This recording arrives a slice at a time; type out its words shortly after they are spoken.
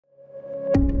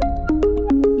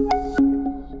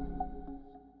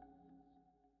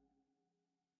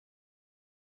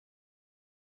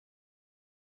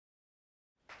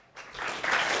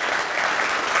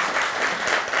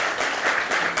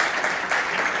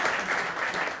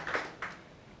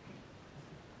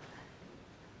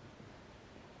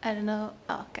I don't know.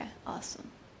 Oh, okay,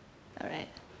 awesome. All right.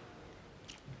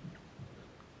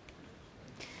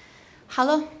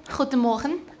 Hallo,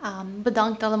 goedemorgen.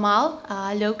 Bedankt allemaal.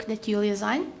 Leuk dat jullie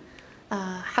zijn.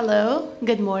 Hello,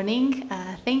 good morning.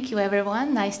 Thank you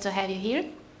everyone. Nice to have you here.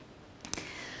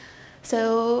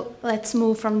 So let's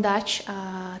move from Dutch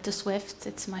to Swift.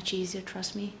 It's much easier,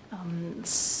 trust me.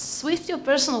 Swift your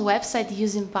personal website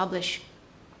using Publishj.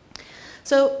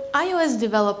 So iOS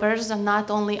developers are not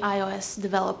only iOS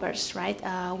developers, right?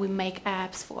 We make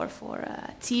apps for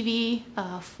TV,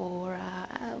 for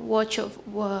watch of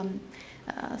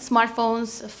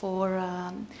smartphones,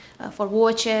 for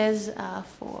watches,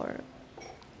 for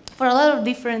a lot of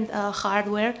different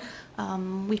hardware.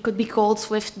 We could be called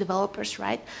Swift developers,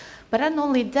 right? But not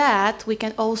only that, we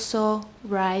can also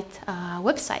write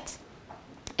websites.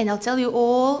 And I'll tell you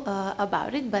all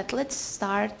about it, but let's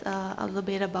start a little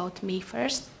bit about me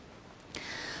first.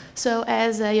 So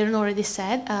as Jeroen already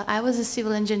said, I was a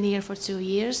civil engineer for 2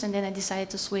 years, and then I decided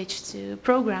to switch to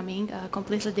programming, a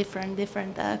completely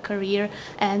different career,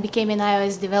 and became an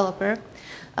iOS developer.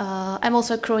 I'm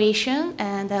also Croatian,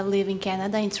 and I live in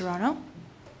Canada, in Toronto.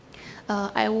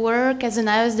 I work as an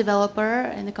iOS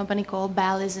developer in a company called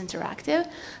Publishj Interactive,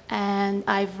 and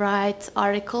I write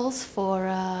articles for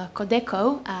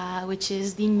Codeco, which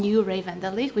is the new Raven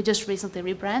League. We just recently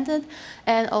rebranded,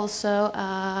 and also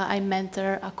I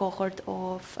mentor a cohort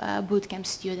of bootcamp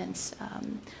students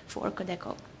for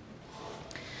Codeco.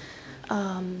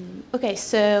 Okay,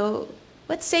 so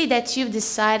let's say that you've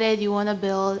decided you want to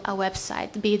build a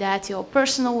website, be that your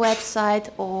personal website,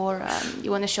 or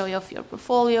you want to show off your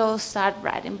portfolio, start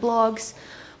writing blogs,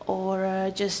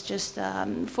 or just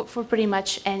for pretty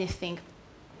much anything.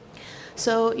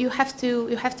 So you have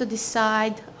to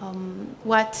decide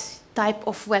what type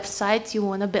of website you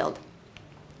want to build.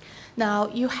 Now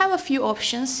you have a few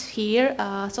options here,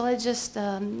 so let's just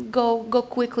go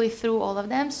quickly through all of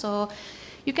them. So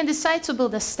you can decide to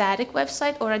build a static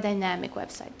website or a dynamic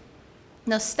website.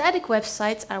 Now, static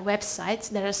websites are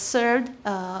websites that are served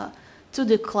to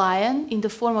the client in the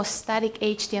form of static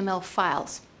HTML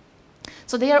files.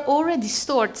 So they are already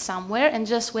stored somewhere and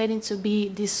just waiting to be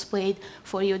displayed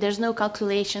for you. There's no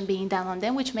calculation being done on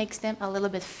them, which makes them a little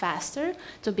bit faster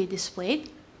to be displayed.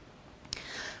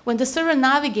 When the server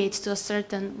navigates to a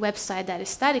certain website that is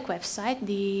a static website,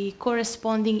 the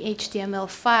corresponding HTML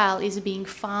file is being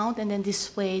found and then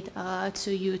displayed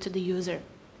to you, to the user.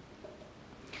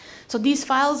 So these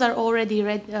files are already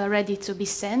ready to be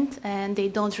sent, and they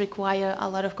don't require a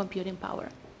lot of computing power.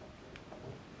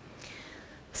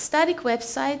 Static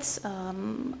websites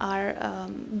are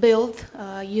built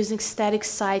using static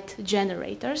site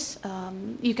generators.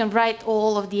 You can write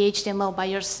all of the HTML by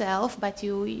yourself, but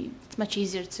it's much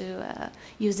easier to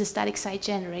use the static site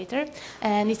generator.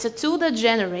 And it's a tool that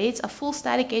generates a full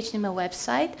static HTML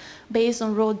website based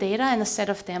on raw data and a set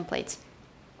of templates.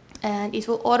 And it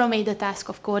will automate the task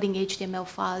of coding HTML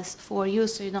files for you,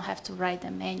 so you don't have to write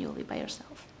them manually by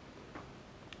yourself.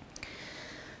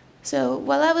 So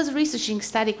while I was researching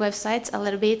static websites a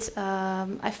little bit,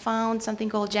 I found something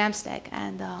called Jamstack,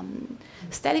 and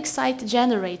static site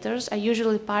generators are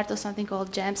usually part of something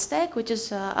called Jamstack, which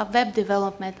is a web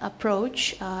development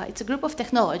approach. It's a group of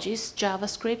technologies,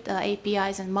 JavaScript,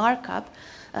 APIs, and markup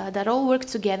that all work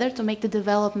together to make the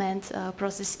development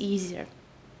process easier.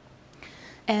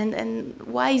 And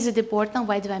why is it important?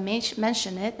 Why do I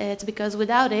mention it? It's because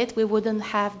without it, we wouldn't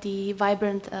have the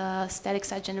vibrant static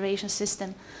site generation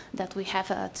system that we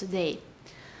have today.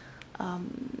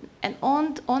 And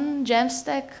on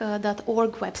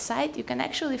jamstack.org website, you can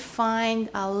actually find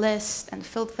a list and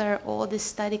filter all the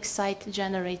static site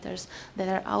generators that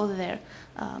are out there.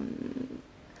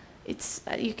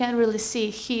 You can't really see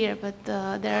it here, but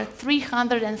there are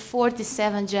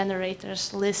 347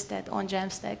 generators listed on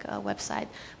Jamstack website,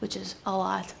 which is a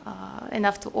lot,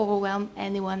 enough to overwhelm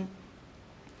anyone.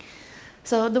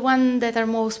 So the one that are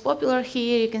most popular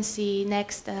here, you can see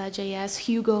Next.js,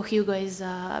 Hugo. Hugo is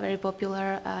very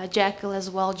popular. Jekyll as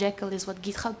well. Jekyll is what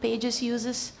GitHub Pages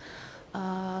uses.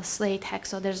 Slate,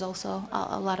 Hexo, there's also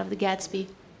a lot of the Gatsby.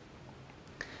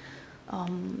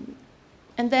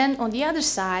 And then on the other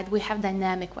side, we have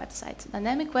dynamic websites.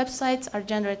 Dynamic websites are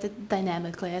generated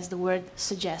dynamically, as the word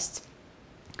suggests.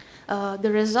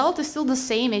 The result is still the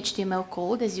same HTML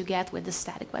code as you get with the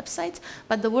static websites,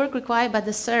 but the work required by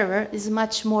the server is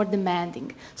much more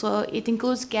demanding. So it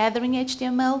includes gathering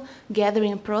HTML,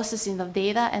 gathering and processing of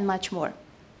data, and much more.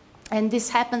 And this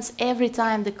happens every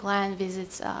time the client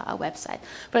visits a website.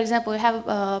 For example, we have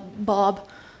Bob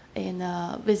in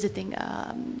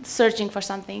searching for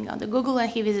something on the Google, and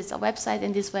he visits a website,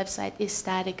 and this website is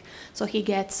static. So he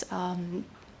gets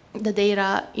the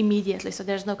data immediately, so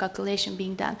there's no calculation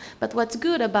being done. But what's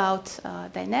good about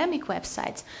dynamic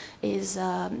websites is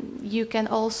you can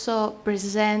also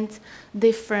present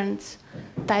different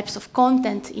types of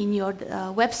content in your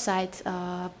website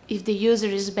if the user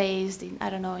is based in, I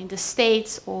don't know, in the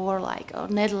States or like or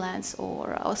Netherlands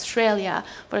or Australia,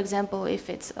 for example. If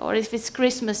it's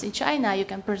Christmas in China, you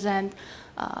can present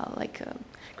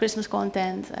Christmas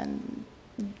content and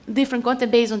different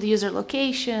content based on the user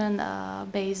location,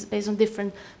 based on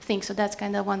different things. So that's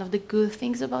kind of one of the good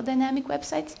things about dynamic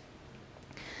websites.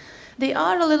 They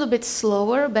are a little bit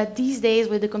slower, but these days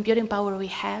with the computing power we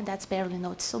have, that's barely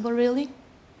noticeable really.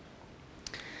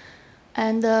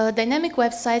 And dynamic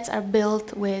websites are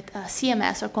built with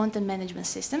CMS or content management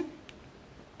system.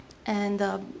 And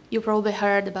you probably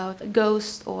heard about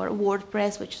Ghost or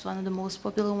WordPress, which is one of the most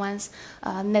popular ones,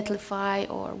 Netlify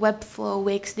or Webflow,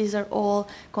 Wix. These are all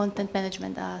content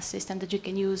management systems that you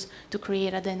can use to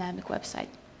create a dynamic website.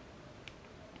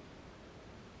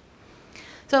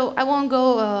 So I won't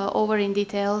go over in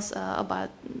details about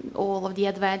all of the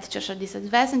advantages or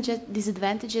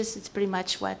disadvantages. It's pretty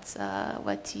much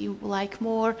what you like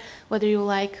more, whether you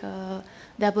like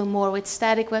dabbling more with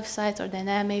static websites or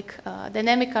dynamic.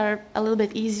 Dynamic are a little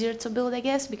bit easier to build, I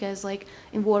guess, because like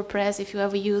in WordPress, if you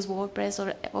ever use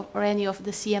WordPress or any of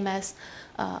the CMS,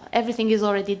 everything is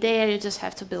already there. You just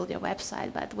have to build your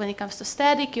website. But when it comes to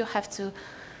static, you have to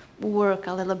work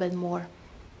a little bit more.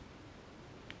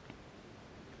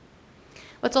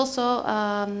 What's also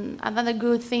another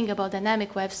good thing about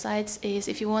dynamic websites is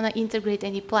if you want to integrate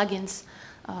any plugins,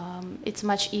 it's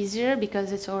much easier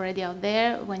because it's already out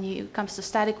there. When it comes to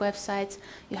static websites,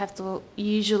 you have to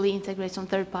usually integrate some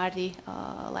third-party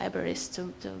libraries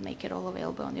to make it all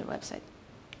available on your website.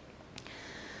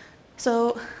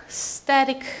 So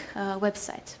static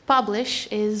website. Publishj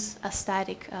is a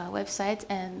static website,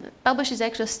 and Publishj is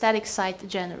actually a static site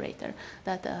generator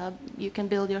that you can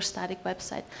build your static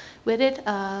website with it.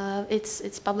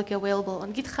 It's publicly available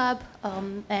on GitHub,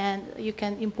 and you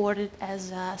can import it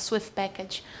as a Swift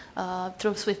package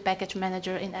through Swift Package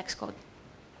Manager in Xcode.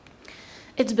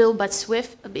 It's built by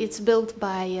Swift. It's built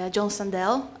by John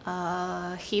Sandel.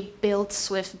 He built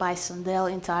Swift by Sandel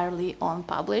entirely on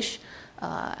Publishj.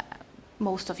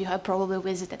 Most of you have probably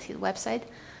visited his website.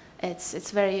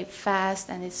 It's very fast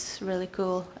and it's really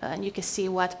cool, and you can see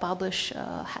what Publishj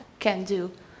can do.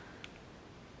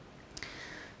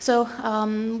 So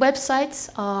websites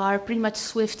are pretty much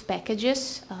Swift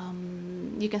packages.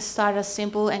 You can start as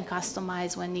simple and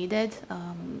customize when needed.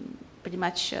 Pretty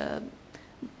much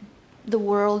the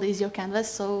world is your canvas,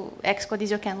 so Xcode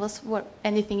is your canvas.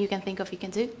 Anything you can think of, you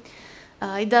can do.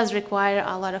 It does require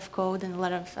a lot of code and a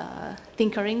lot of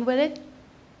tinkering with it.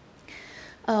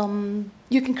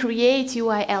 You can create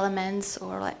UI elements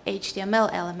or like HTML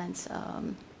elements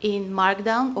in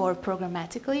Markdown or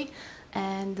programmatically,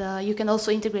 and you can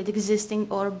also integrate existing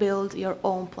or build your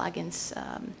own plugins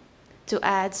to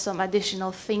add some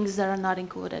additional things that are not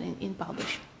included in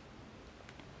Publishj.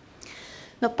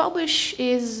 Now, Publishj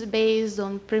is based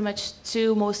on pretty much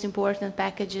two most important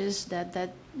packages that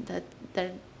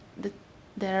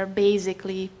are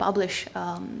basically Publishj.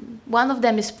 One of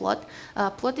them is Plot.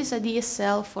 Plot is a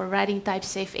DSL for writing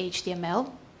type-safe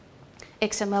HTML,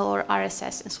 XML, or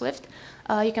RSS in Swift.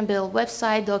 You can build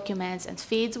website, documents, and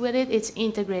feeds with it. It's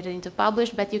integrated into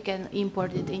Publishj, but you can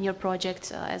import it in your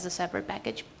project as a separate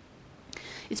package.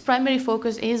 Its primary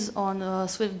focus is on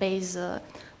Swift-based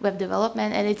web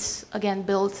development, and it's, again,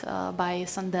 built by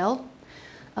Sandel.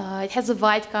 It has a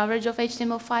wide coverage of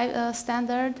HTML5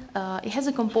 standard. It has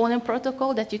a component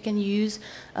protocol that you can use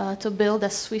to build a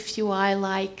Swift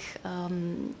UI-like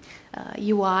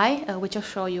UI, which I'll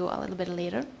show you a little bit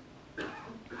later.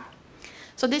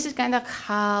 So this is kind of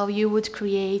how you would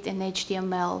create an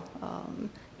HTML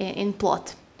in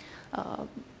Plot.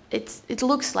 It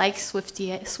looks like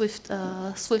Swift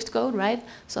code, right?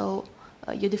 So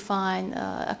you define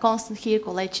a constant here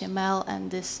called HTML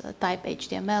and this type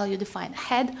HTML. You define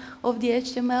head of the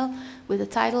HTML with the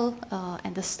title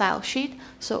and the style sheet.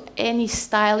 So any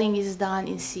styling is done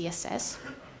in CSS.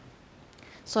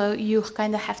 So you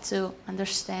kind of have to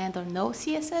understand or know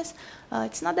CSS.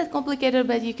 It's not that complicated,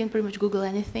 but you can pretty much Google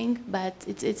anything. But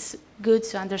it's good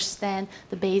to understand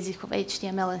the basics of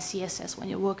HTML and CSS when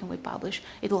you're working with Publishj.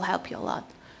 It will help you a lot.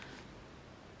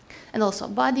 And also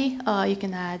body, you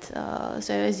can add,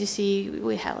 so as you see,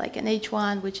 we have like an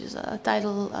H1, which is a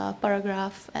title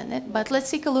paragraph. But let's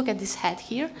take a look at this head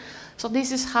here. So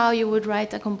this is how you would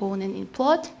write a component in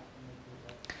Plot.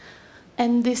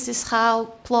 And this is how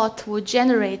Plot would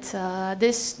generate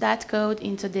that code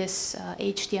into this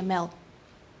HTML.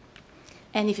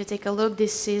 And if you take a look,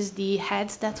 this is the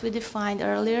heads that we defined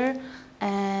earlier.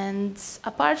 And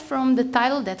apart from the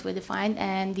title that we defined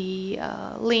and the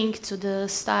link to the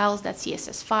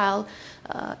styles.css file,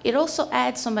 it also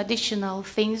adds some additional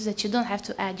things that you don't have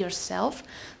to add yourself.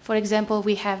 For example,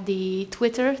 we have the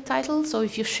Twitter title. So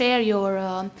if you share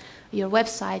your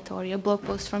website or your blog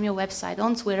post from your website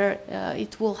on Twitter,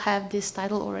 it will have this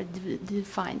title already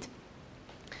defined.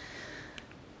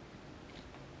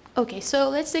 Okay, so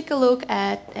let's take a look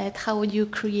at how would you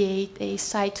create a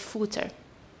site footer.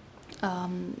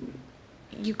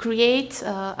 You create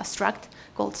a struct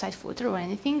called site footer or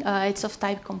anything. It's of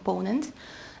type component.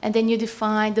 And then you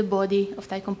define the body of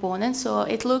that component. So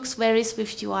it looks very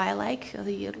SwiftUI-like,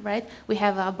 right? We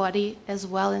have a body as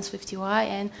well in SwiftUI.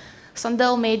 And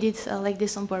Sandel made it like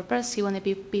this on purpose. He wanted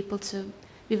people to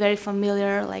be very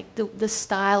familiar, like the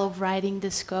style of writing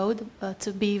this code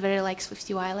to be very like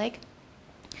SwiftUI-like.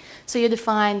 So you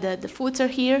define the footer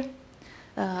here,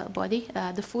 body,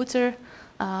 the footer,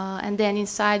 and then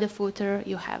inside the footer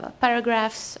you have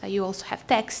paragraphs, you also have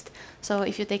text. So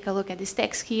if you take a look at this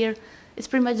text here, it's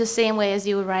pretty much the same way as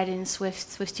you would write it in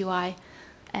SwiftUI.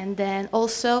 And then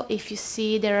also, if you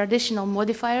see there are additional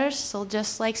modifiers, so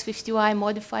just like SwiftUI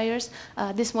modifiers,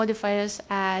 these modifiers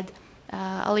add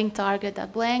a link target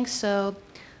blank. So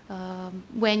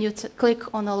when you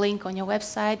click on a link on your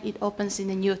website, it opens in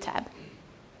a new tab.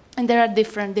 And there are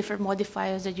different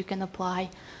modifiers that you can apply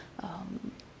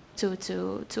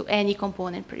to any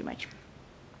component, pretty much.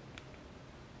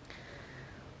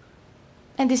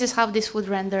 And this is how this would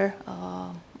render.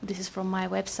 This is from my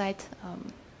website,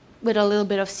 with a little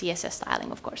bit of CSS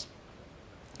styling, of course.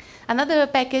 Another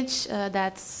package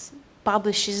that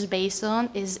Publishj is based on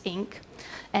is Ink.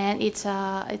 And it's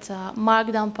a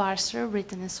markdown parser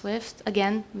written in Swift,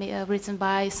 again, written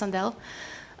by Sandel.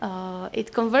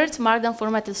 It converts markdown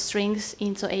formatted strings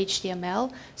into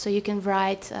HTML, so you can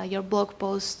write your blog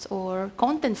posts or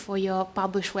content for your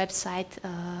Publishj website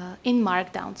in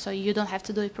Markdown. So you don't have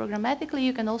to do it programmatically,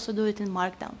 you can also do it in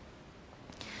Markdown.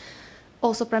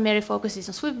 Also, primary focus is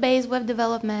on Swift-based web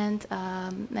development,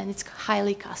 and it's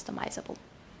highly customizable.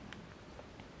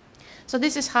 So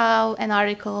this is how an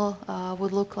article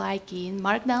would look like in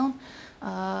Markdown.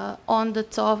 On the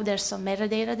top, there's some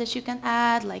metadata that you can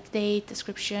add, like date,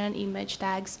 description, image,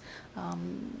 tags,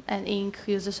 and Ink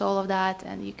uses all of that,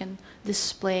 and you can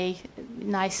display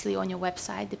nicely on your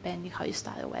website, depending how you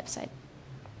style your website.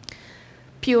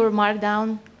 Pure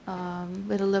Markdown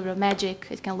with a little bit of magic,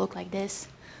 it can look like this.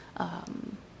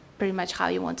 Pretty much how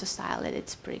you want to style it,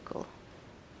 it's pretty cool.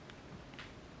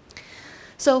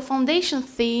 So foundation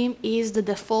theme is the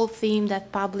default theme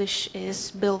that Publishj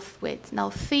is built with. Now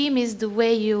theme is the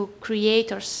way you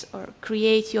create or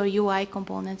create your UI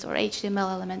components or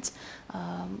HTML elements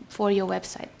for your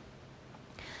website.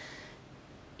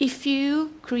 If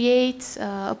you create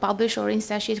a Publishj or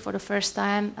instantiate for the first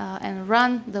time and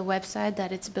run the website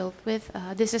that it's built with,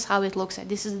 this is how it looks like.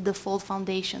 This is the default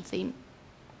foundation theme.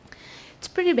 It's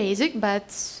pretty basic,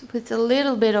 but with a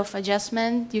little bit of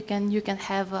adjustment, you can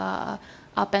have a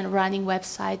up and running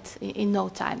website in no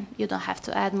time. You don't have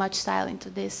to add much styling to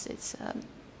this.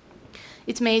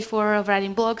 It's made for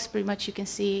writing blogs. Pretty much you can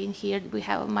see in here we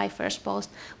have my first post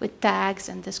with tags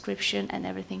and description and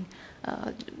everything.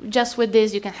 Just with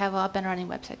this, you can have an up and running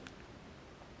website.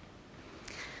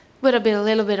 With a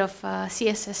little bit of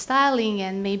CSS styling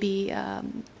and maybe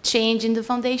change in the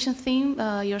foundation theme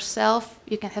yourself,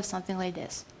 you can have something like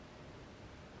this.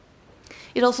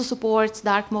 It also supports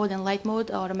dark mode and light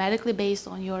mode automatically based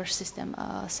on your system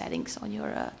settings on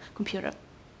your computer.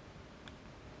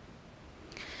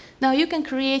 Now you can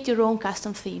create your own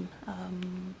custom theme.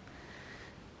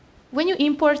 When you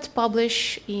import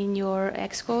Publishj in your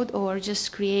Xcode or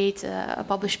just create a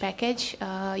Publishj package,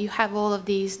 you have all of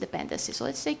these dependencies. So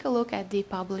let's take a look at the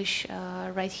Publishj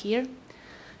right here.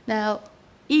 Now,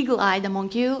 eagle-eyed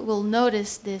among you will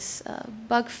notice this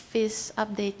bugfix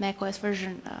update macOS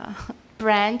version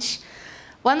branch.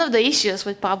 One of the issues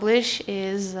with Publishj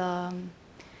is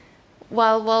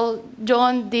while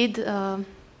John did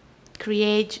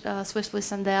create Swift with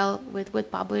Sandel with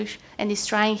Publishj and is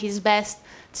trying his best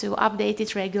to update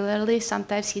it regularly,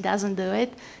 sometimes he doesn't do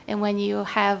it. And when you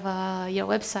have your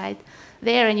website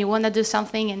there and you want to do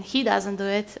something and he doesn't do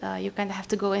it, you kind of have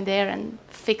to go in there and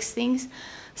fix things.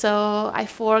 So I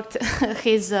forked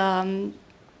his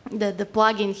the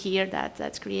plugin here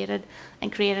that's created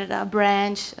and created a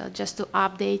branch just to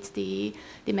update the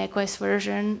macOS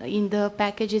version in the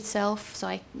package itself.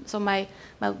 So my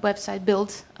website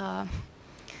built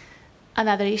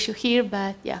another issue here,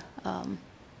 but yeah,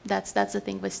 that's the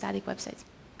thing with static websites.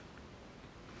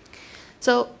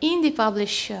 So in the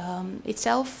Publishj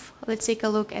itself, let's take a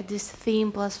look at this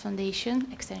theme plus foundation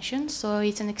extension. So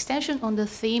it's an extension on the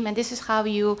theme, and this is how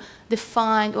you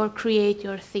define or create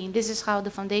your theme. This is how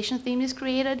the foundation theme is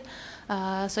created.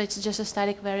 So it's just a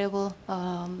static variable,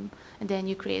 and then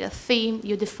you create a theme.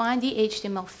 You define the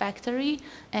HTML factory,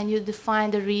 and you define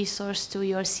the resource to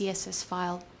your CSS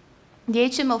file. The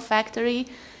HTML factory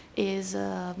is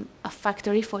a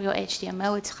factory for your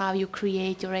HTML. It's how you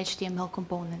create your HTML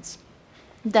components.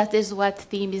 That is what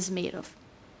theme is made of.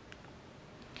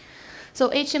 So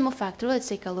HTML factory, let's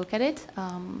take a look at it.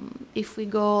 If we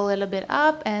go a little bit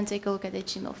up and take a look at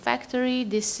HTML factory,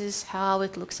 this is how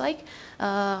it looks like.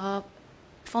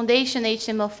 Foundation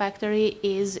HTML factory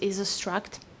is a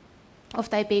struct of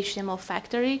type HTML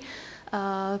factory.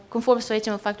 Conforms to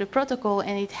HTML factory protocol,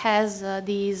 and it has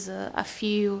a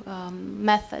few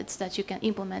methods that you can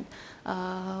implement.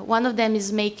 One of them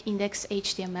is make index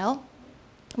HTML,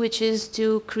 which is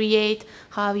to create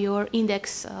how your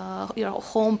index, your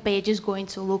home page is going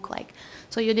to look like.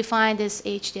 So you define this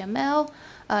HTML.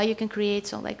 You can create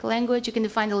some like language. You can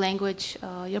define the language.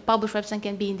 Your Publishj website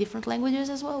can be in different languages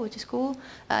as well, which is cool.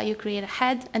 You create a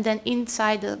head, and then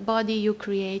inside the body you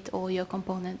create all your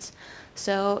components.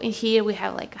 So in here we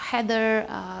have like a header,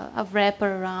 a wrapper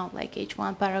around like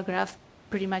H1 paragraph.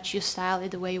 Pretty much you style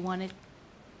it the way you want it.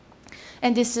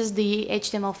 And this is the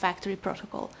HTML factory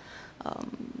protocol.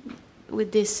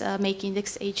 With this make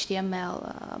index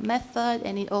HTML method,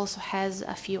 and it also has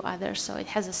a few others. So it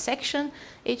has a section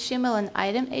HTML and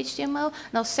item HTML.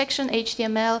 Now section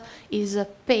HTML is a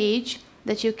page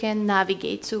that you can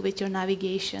navigate to with your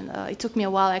navigation. It took me a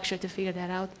while actually to figure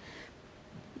that out.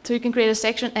 So you can create a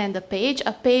section and a page.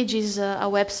 A page is a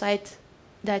website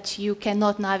that you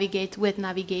cannot navigate with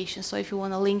navigation. So if you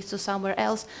want to link to somewhere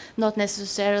else, not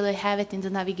necessarily have it in the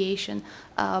navigation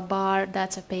bar,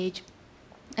 that's a page.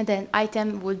 And then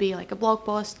item would be like a blog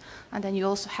post, and then you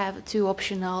also have two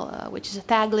optional, which is a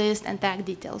tag list and tag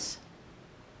details.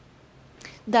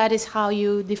 That is how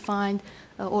you define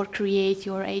or create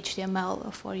your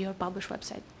HTML for your Publishj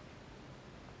website.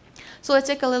 So let's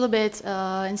take a little bit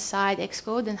inside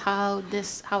Xcode and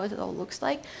how it all looks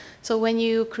like. So when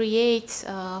you create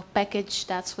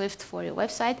package.swift for your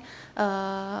website,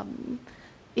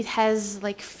 it has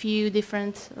like few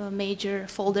different major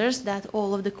folders that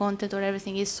all of the content or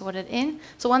everything is sorted in.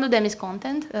 So one of them is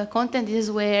content. Content is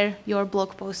where your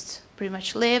blog posts pretty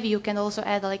much live. You can also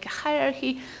add like a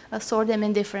hierarchy, sort them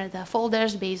in different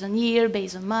folders based on year,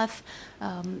 based on month,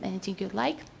 anything you'd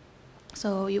like.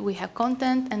 So we have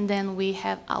content, and then we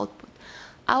have output.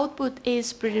 Output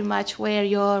is pretty much where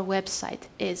your website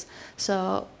is.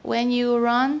 So when you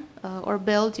run or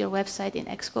build your website in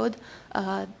Xcode,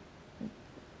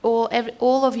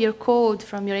 all of your code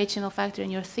from your HTML factory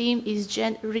and your theme is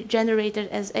generated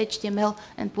as HTML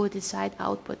and put inside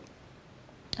output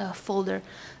folder.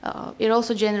 It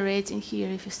also generates in here,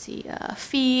 if you see, a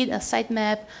feed, a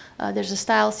sitemap, there's a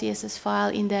style CSS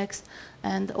file, index,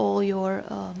 and all your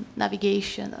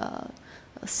navigation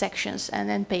sections and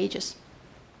then pages.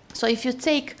 So if you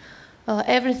take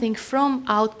everything from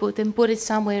output and put it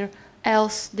somewhere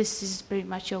else, this is pretty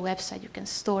much your website. You can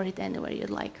store it anywhere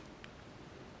you'd like.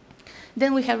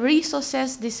 Then we have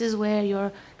resources. This is where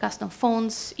your custom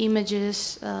fonts,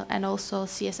 images, and also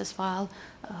CSS file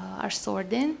are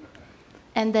stored in.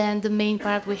 And then the main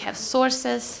part, we have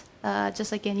sources.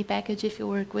 Just like any package, if you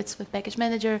work with Package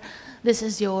Manager, this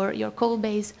is your code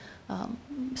base.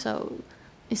 So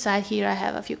inside here, I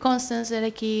have a few constants that I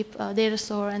keep, data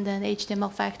store, and then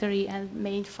HTML factory and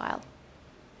main file.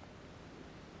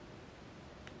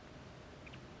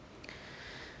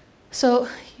 So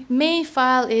main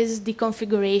file is the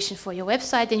configuration for your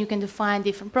website, and you can define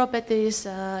different properties,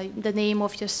 the name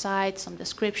of your site, some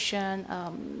description.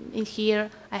 In here,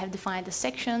 I have defined the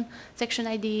section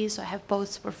ID, so I have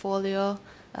post portfolio,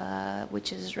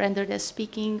 which is rendered as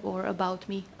speaking or about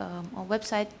me on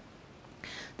website.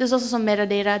 There's also some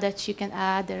metadata that you can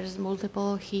add. There's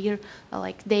multiple here,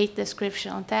 like date,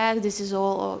 description, on tag. This is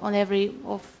all on every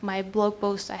of my blog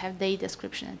posts. I have date,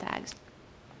 description, and tags.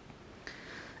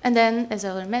 And then, as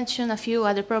I already mentioned, a few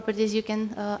other properties you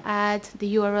can add: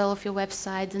 the URL of your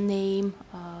website, the name,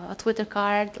 a Twitter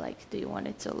card, like do you want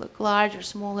it to look large or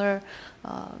smaller,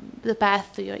 the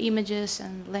path to your images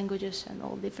and languages and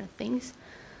all different things.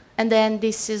 And then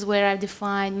this is where I've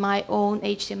defined my own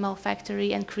HTML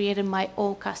factory and created my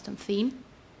own custom theme.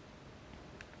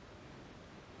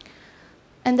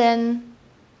 And then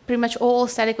pretty much all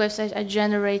static websites are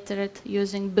generated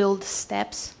using build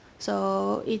steps.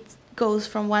 So it goes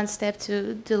from one step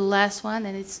to the last one,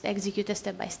 and it's executed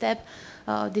step by step.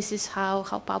 This is how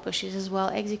Publishj is as well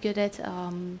executed.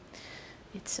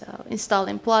 It's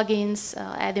installing plugins,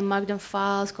 adding Markdown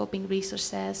files, copying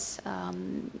resources.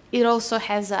 It also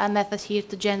has a method here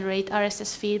to generate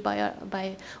RSS feed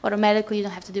by automatically. You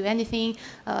don't have to do anything.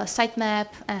 Sitemap,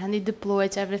 and it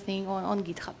deploys everything on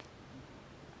GitHub.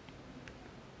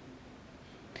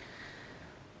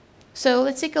 So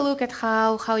let's take a look at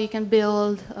how you can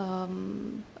build a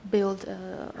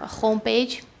home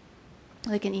page,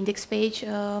 like an index page.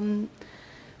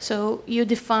 So you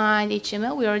define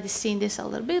HTML. We already seen this a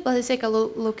little bit, but let's take a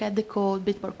look at the code a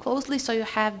bit more closely. So you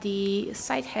have the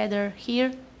site header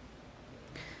here,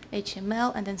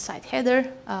 HTML, and then site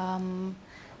header.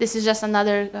 This is just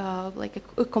another like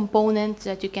a component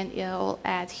that you can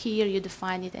add here. You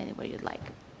define it anywhere you'd like.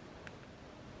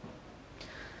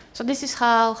 So this is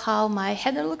how my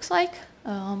header looks like,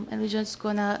 and we're just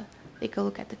gonna take a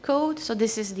look at the code. So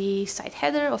this is the site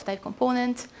header of type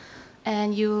component,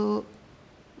 and you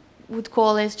would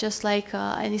call it just like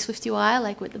any Swift UI,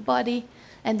 like with the body,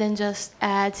 and then just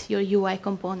add your UI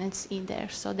components in there.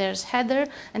 So there's header,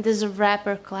 and there's a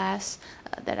wrapper class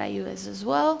that I use as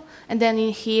well. And then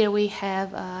in here we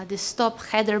have this top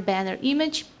header banner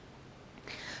image.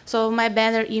 So my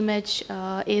banner image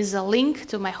is a link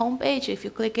to my homepage. If you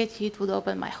click it, it would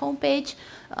open my homepage.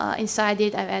 Inside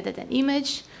it, I've added an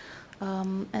image.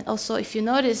 And also, if you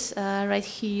notice right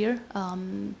here,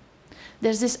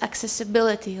 there's this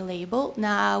accessibility label.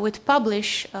 Now with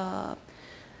Publishj,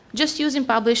 just using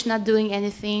Publishj, not doing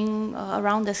anything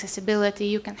around accessibility,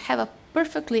 you can have a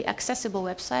perfectly accessible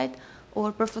website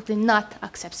or perfectly not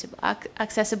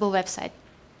accessible website.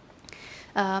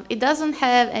 It doesn't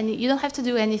have any, you don't have to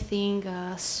do anything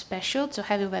special to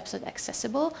have your website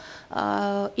accessible.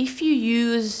 If you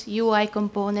use UI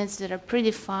components that are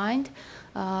predefined,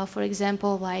 for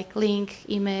example, like link,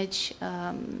 image,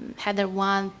 header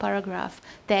 1, paragraph,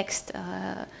 text,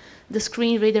 the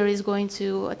screen reader is going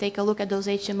to take a look at those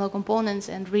HTML components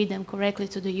and read them correctly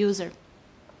to the user.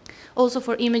 Also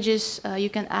for images, you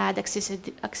can add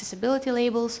accessibility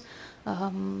labels,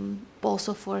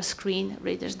 also for screen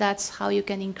readers. That's how you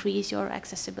can increase your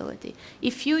accessibility.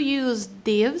 If you use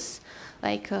divs,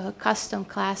 like custom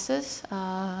classes,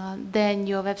 then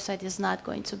your website is not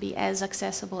going to be as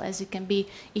accessible as it can be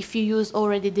if you use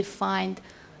already defined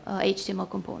HTML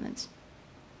components.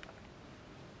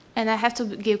 And I have to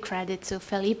give credit to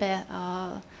Felipe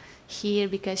here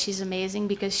because she's amazing,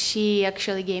 because she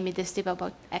actually gave me this tip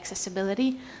about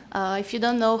accessibility. If you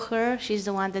don't know her, she's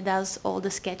the one that does all the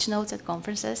sketch notes at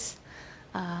conferences.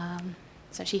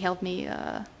 So she helped me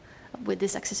with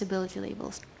these accessibility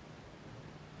labels.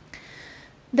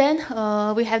 Then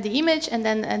we have the image, and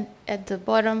then at the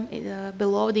bottom,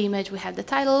 below the image, we have the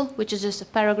title, which is just a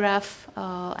paragraph,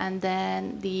 and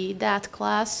then that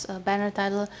class, banner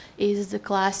title, is the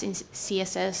class in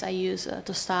CSS I use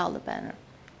to style the banner.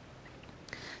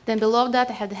 Then below that,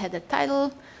 I have the header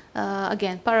title,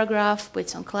 again, paragraph with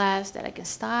some class that I can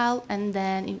style, and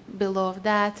then below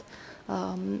that,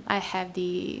 I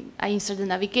insert the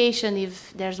navigation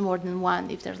if there's more than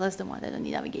one. If there's less than one, I don't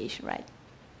need navigation, right?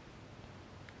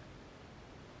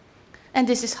 And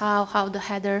this is how the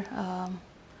header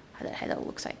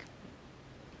looks like.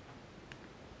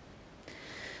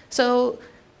 So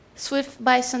Swift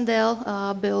by Sandel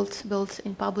built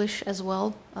in Publishj as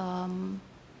well.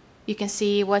 You can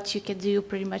see what you can do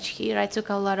pretty much here. I took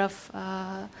a lot of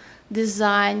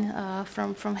design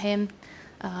from him.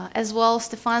 As well,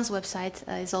 Stefan's website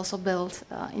is also built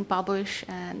in Publishj,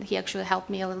 and he actually helped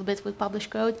me a little bit with Publishj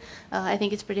code. I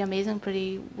think it's pretty amazing,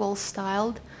 pretty well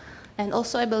styled. And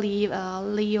also, I believe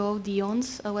Leo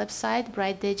Dion's website,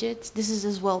 Bright Digits, this is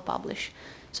as well Publishj.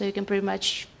 So you can pretty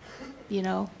much, you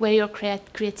know, where your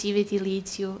creativity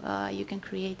leads you, you can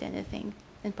create anything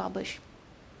in Publishj.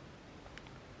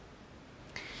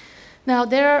 Now,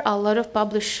 there are a lot of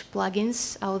Publishj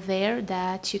plugins out there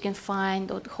that you can find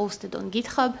hosted on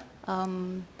GitHub.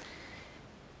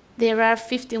 There are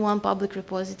 51 public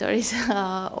repositories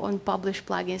on Publishj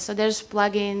plugins. So there's a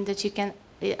plugin that you can,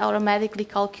 it automatically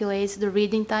calculates the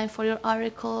reading time for your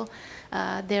article.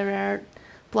 There are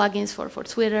plugins for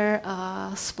Twitter.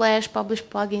 Splash Publishj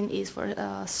plugin is for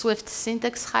Swift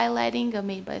syntax highlighting,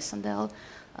 made by Sandel.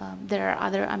 There are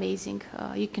other amazing,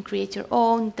 you can create your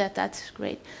own, that's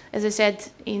great. As I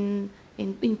said, in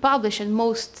Publishj and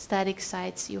most static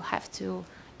sites, you have to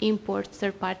import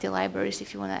third-party libraries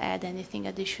if you want to add anything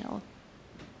additional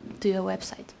to your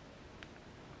website.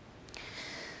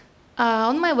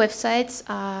 On my websites,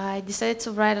 I decided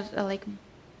to write like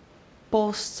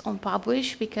posts on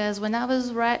Publishj because when I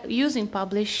was using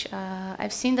Publishj,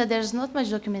 I've seen that there's not much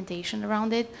documentation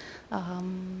around it.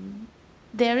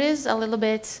 There is a little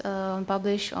bit on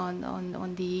Publishj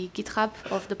on the GitHub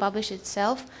of the Publishj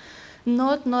itself.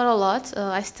 Not a lot.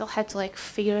 I still had to like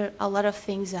figure a lot of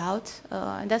things out,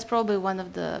 and that's probably one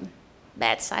of the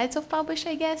bad sides of Publishj,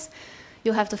 I guess.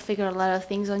 You'll have to figure a lot of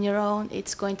things on your own.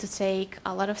 It's going to take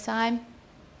a lot of time.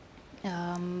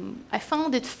 I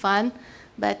found it fun,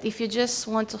 but if you just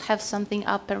want to have something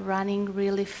up and running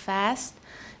really fast,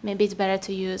 maybe it's better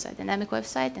to use a dynamic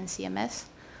website than CMS,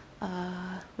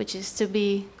 which is, to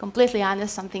be completely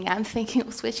honest, something I'm thinking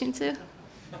of switching to.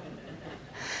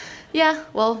 Yeah,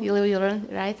 well, you live, you learn,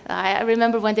 right? I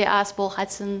remember when they asked Paul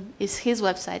Hudson, is his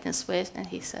website in Swift? And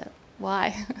he said,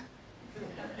 why?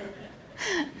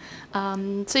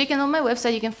 So you can, on my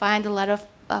website, you can find a lot of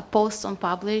posts on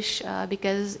Publishj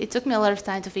because it took me a lot of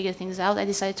time to figure things out. I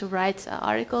decided to write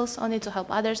articles on it to help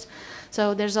others.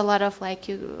 So there's a lot of like,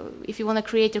 if you want to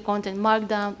create your content in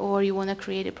Markdown or you want to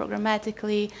create it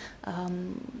programmatically,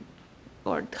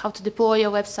 or how to deploy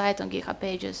your website on GitHub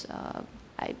pages.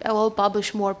 I will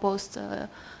publish more posts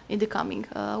in the coming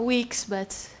weeks,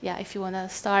 but yeah, if you want to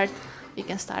start, you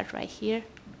can start right here.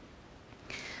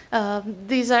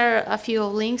 These are a few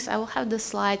links. I will have the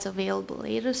slides available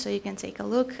later, so you can take a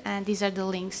look. And these are the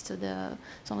links to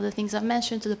some of the things I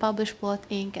mentioned, to the Publishj, Plot,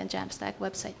 Inc., and Jamstack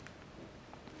website.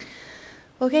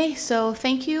 Okay, so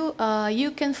thank you.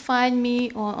 You can find me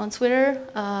on Twitter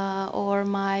or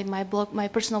my blog, my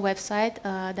personal website,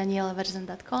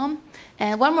 DanielaVrzan.com.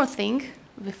 And one more thing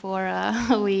before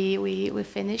we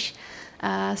finish.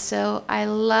 So I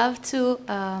love to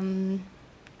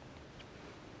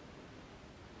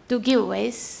do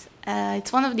giveaways.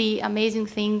 It's one of the amazing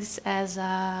things as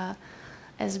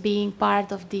being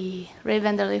part of the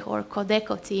Ray-Wenderlich or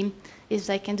Codeco team is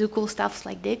I can do cool stuff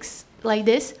like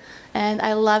this, and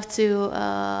I love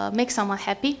to make someone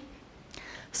happy.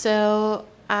 So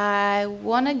I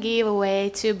want to give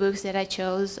away 2 books that I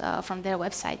chose from their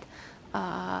website.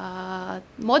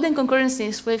 Modern Concurrency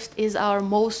in Swift is our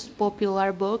most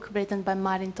popular book, written by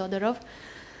Marin Todorov.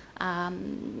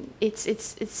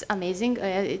 It's amazing.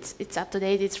 It's up to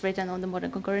date. It's written on the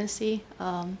modern concurrency.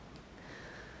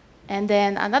 And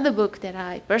then another book that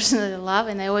I personally love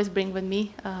and I always bring with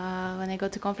me when I go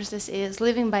to conferences is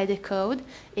Living by the Code.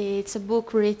 It's a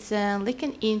book written like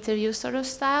an interview sort of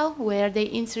style where they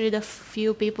interviewed a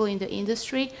few people in the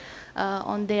industry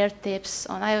on their tips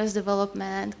on iOS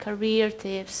development, career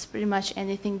tips, pretty much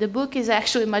anything. The book is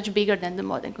actually much bigger than the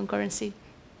modern concurrency.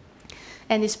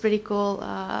 And it's pretty cool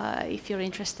if you're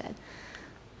interested.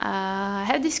 I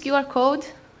have this QR code.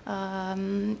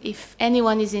 If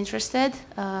anyone is interested,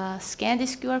 scan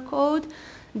this QR code.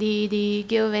 The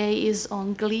giveaway is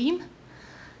on Gleam.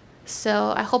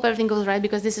 So I hope everything goes right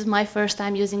because this is my first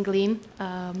time using Gleam.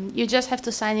 You just have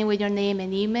to sign in with your name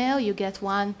and email. You get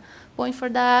 1 point for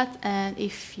that. And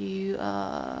if you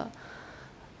add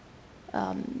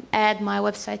my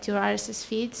website to your RSS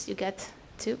feeds, you get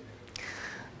 2.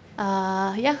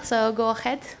 Yeah, so go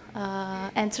ahead,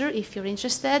 enter if you're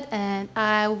interested, and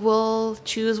I will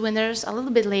choose winners a little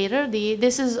bit later.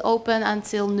 This is open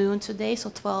until noon today,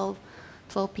 so 12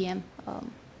 p.m.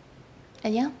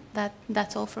 And yeah,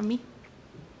 that's all from me.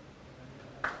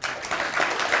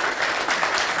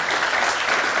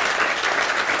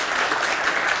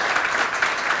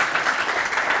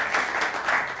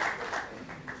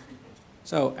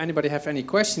 So, anybody have any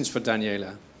questions for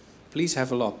Danijela? Please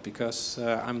have a lot, because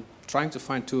I'm trying to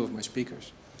find 2 of my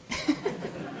speakers.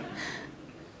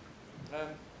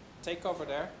 Take cover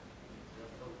there.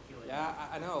 Yeah,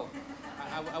 I know.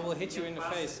 I will hit you in the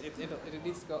face. It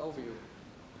needs to go over you.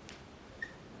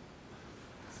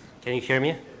 Can you hear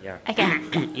me? Yeah. I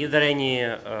can. Is there any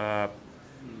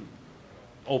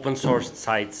open source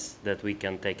sites that we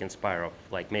can take inspire of?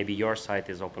 Like maybe your site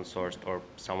is open sourced or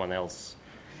someone else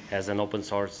has an open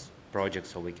source project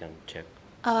so we can check?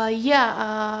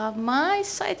 Yeah, my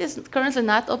site is currently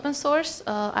not open source.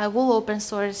 I will open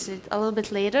source it a little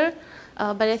bit later,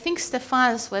 but I think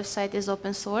Stefan's website is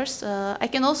open source. I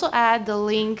can also add the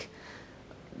link,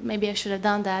 maybe I should have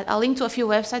done that, a link to a few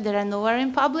websites that I know are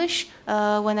in Publishj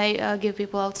when I give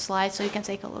people out slides, so you can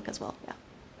take a look as well. Yeah.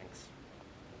 Thanks.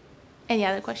 Any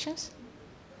other questions?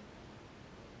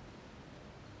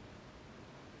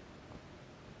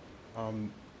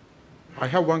 I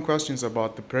have one question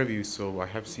about the previews. So I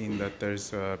have seen that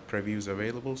there's previews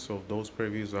available. So those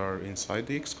previews are inside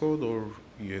the Xcode, or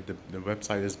the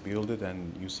website is built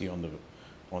and you see on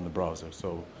the browser.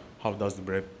 So how does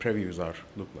the previews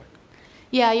look like?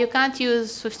 Yeah, you can't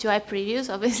use SwiftUI previews,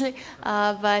 obviously,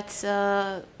 but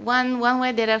one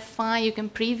way that I find you can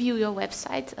preview your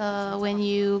website when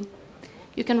you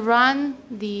you can run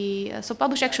the, so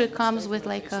Publishj actually comes with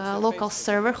like a local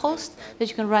server host that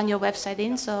you can run your website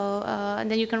in. So, and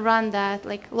then you can run that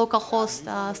like localhost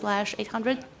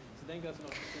 /800.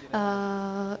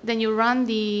 Then you run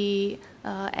the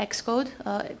Xcode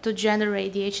to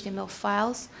generate the HTML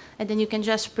files, and then you can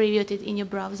just preview it in your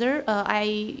browser.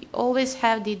 I always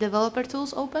have the developer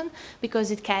tools open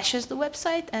because it caches the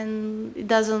website and it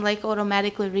doesn't like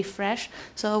automatically refresh.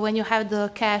 So when you have the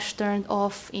cache turned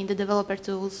off in the developer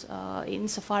tools in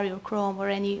Safari or Chrome or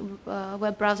any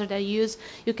web browser that you use,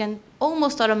 you can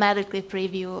almost automatically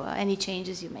preview any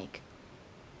changes you make.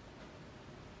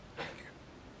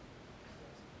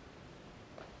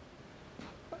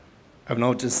 I've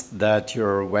noticed that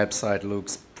your website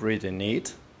looks pretty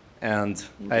neat, and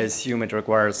I assume it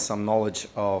requires some knowledge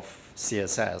of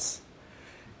CSS.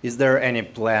 Is there any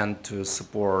plan to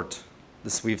support the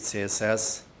Swift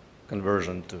CSS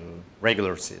conversion to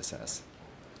regular CSS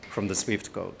from the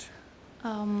Swift code?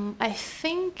 I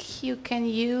think you can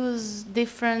use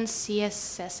different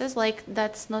CSSs. Like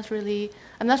that's not really.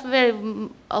 I'm not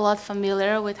a lot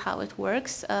familiar with how it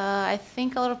works. I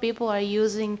think a lot of people are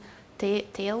using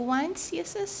Tailwind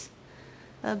CSS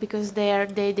because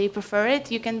they prefer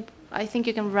it. I think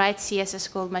you can write CSS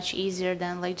code much easier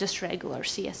than like just regular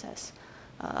CSS.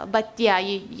 But yeah,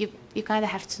 you kind of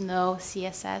have to know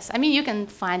CSS. I mean, you can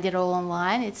find it all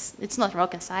online. It's not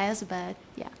rocket science, but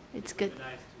yeah, it's good.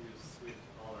 Nice to use Swift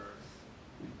colors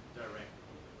directly.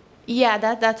 Yeah,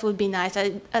 that would be nice.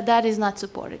 That is not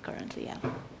supported currently. Yeah.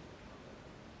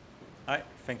 Hi,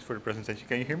 thanks for the presentation.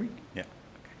 Can you hear me? Yeah.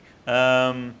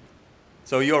 Okay.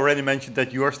 So you already mentioned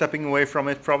that you are stepping away from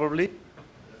it, probably.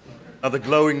 Not a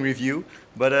glowing review,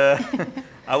 but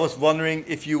I was wondering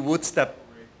if you would step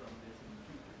away from this in the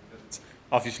future, because it's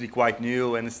obviously quite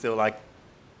new and it's still like,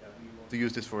 do you want to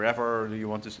use this forever or do you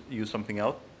want to use something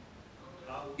else?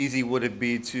 How easy would it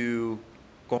be to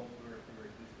convert your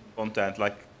existing content?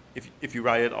 Like, if you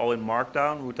write it all in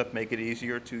Markdown, would that make it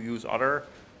easier to use other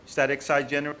static site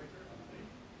generators?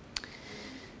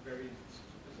 Very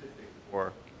specific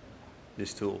for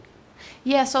this tool.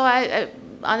 Yeah, so I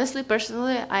honestly,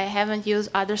 personally, I haven't used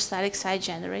other static site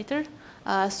generator,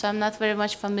 so I'm not very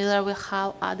much familiar with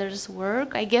how others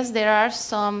work. I guess there are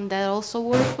some that also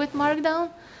work with Markdown,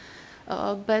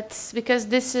 but because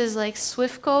this is like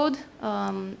Swift code,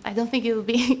 I don't think it will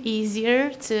be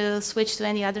easier to switch to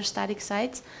any other static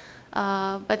sites.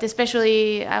 But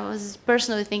especially, I was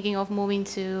personally thinking of moving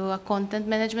to a content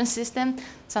management system,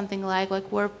 something like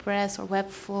WordPress or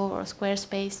Webflow or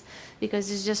Squarespace, because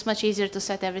it's just much easier to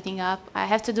set everything up. I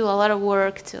have to do a lot of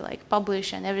work to like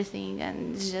publish and everything,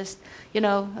 and it's just, you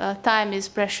know, time is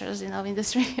precious in our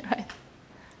industry, right?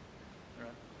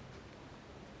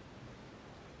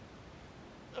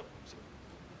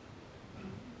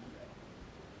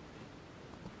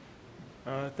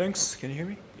 Thanks. Can you hear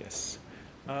me? Yes.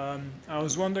 I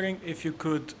was wondering if you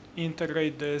could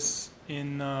integrate this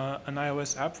in an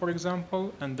iOS app, for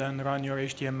example, and then run your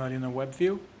HTML in a web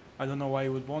view. I don't know why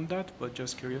you would want that, but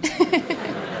just curious.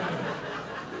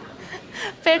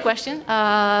 Fair question.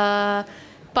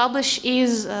 Publishj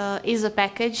is a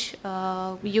package.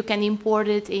 You can import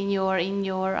it in your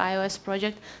iOS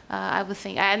project. I would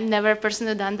think I've never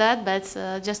personally done that, but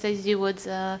just as you would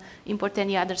import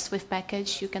any other Swift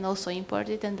package, you can also import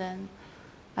it, and then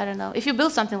I don't know if you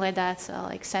build something like that.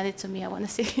 Like send it to me. I want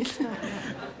to see it.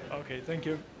 Okay, thank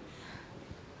you.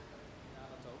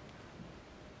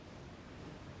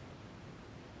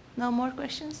 No more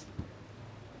questions?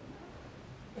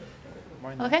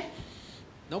 Mine. Okay.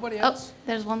 Nobody Oh, else?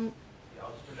 there's one. Yeah,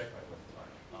 I'll just project my question.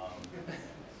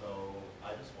 So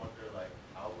I just wonder, like,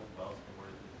 how well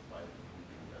supported is this by the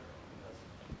community in general? Because,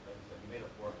 like you said, you made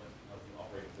a fork just because the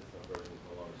operating system version is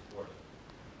no longer supported.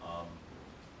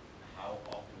 How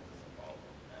often is this a problem?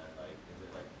 And like, is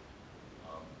it like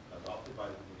adopted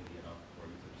by the community enough for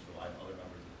you to just rely on other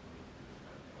members of the community to do this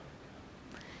kind of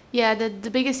thing? Yeah,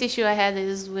 the biggest issue I had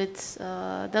is with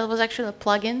that was actually a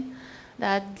plugin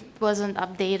that wasn't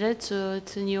updated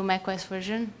to new macOS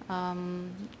version.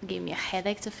 Gave me a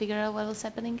headache to figure out what was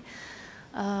happening.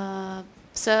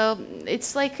 So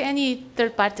it's like any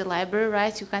third-party library,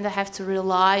 right? You kind of have to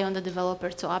rely on the developer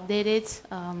to update it.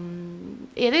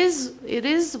 It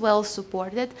is well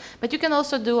supported, but you can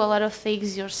also do a lot of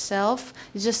things yourself.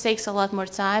 It just takes a lot more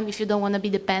time if you don't want to be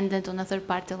dependent on a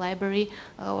third-party library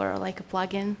or like a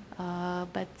plugin.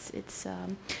 But it's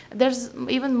there's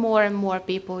even more and more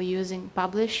people using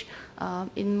Publishj.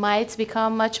 It might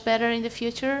become much better in the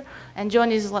future. And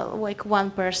John is like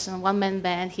one person, one-man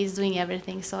band. He's doing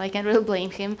everything, so I can't really blame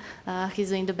him. He's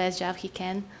doing the best job he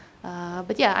can.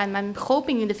 But yeah, I'm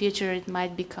hoping in the future it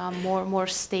might become more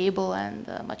stable and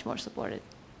much more supported.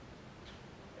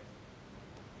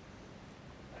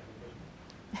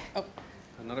 Oh,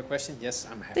 another question? Yes,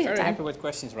 I'm Take your very time. happy with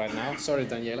questions right now. Sorry,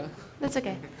 Danijela. That's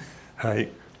okay. Hi.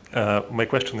 My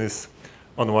question is,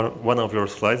 on one of your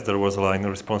slides, there was a line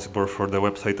responsible for the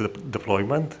website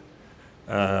deployment.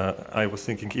 I was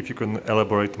thinking if you can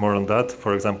elaborate more on that.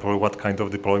 For example, what kind of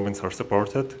deployments are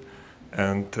supported,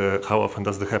 and how often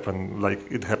does it happen? Like,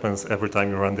 it happens every time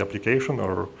you run the application,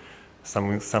 or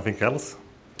something else?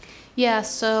 Yeah,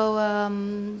 so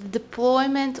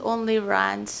deployment only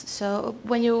runs. So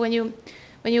when you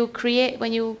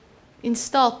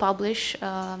install Publishj,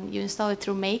 you install it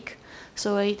through Make.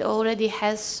 So it already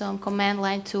has some command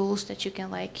line tools that you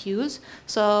can use.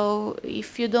 So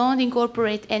if you don't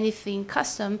incorporate anything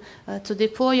custom to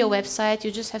deploy your website,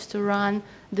 you just have to run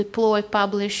deploy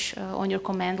Publishj on your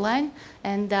command line,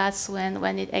 and that's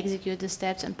when it executes the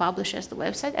steps and publishes the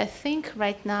website. I think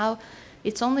right now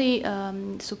it's only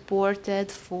supported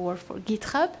for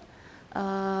GitHub.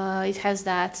 It has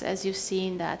that, as you've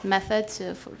seen, that method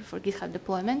for GitHub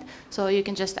deployment. So you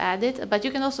can just add it, but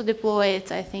you can also deploy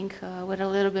it, I think, with a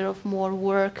little bit of more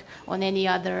work on any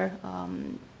other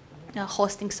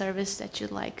hosting service that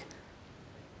you'd like.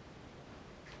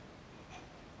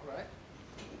 All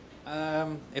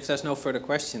right. If there's no further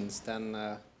questions,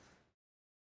 then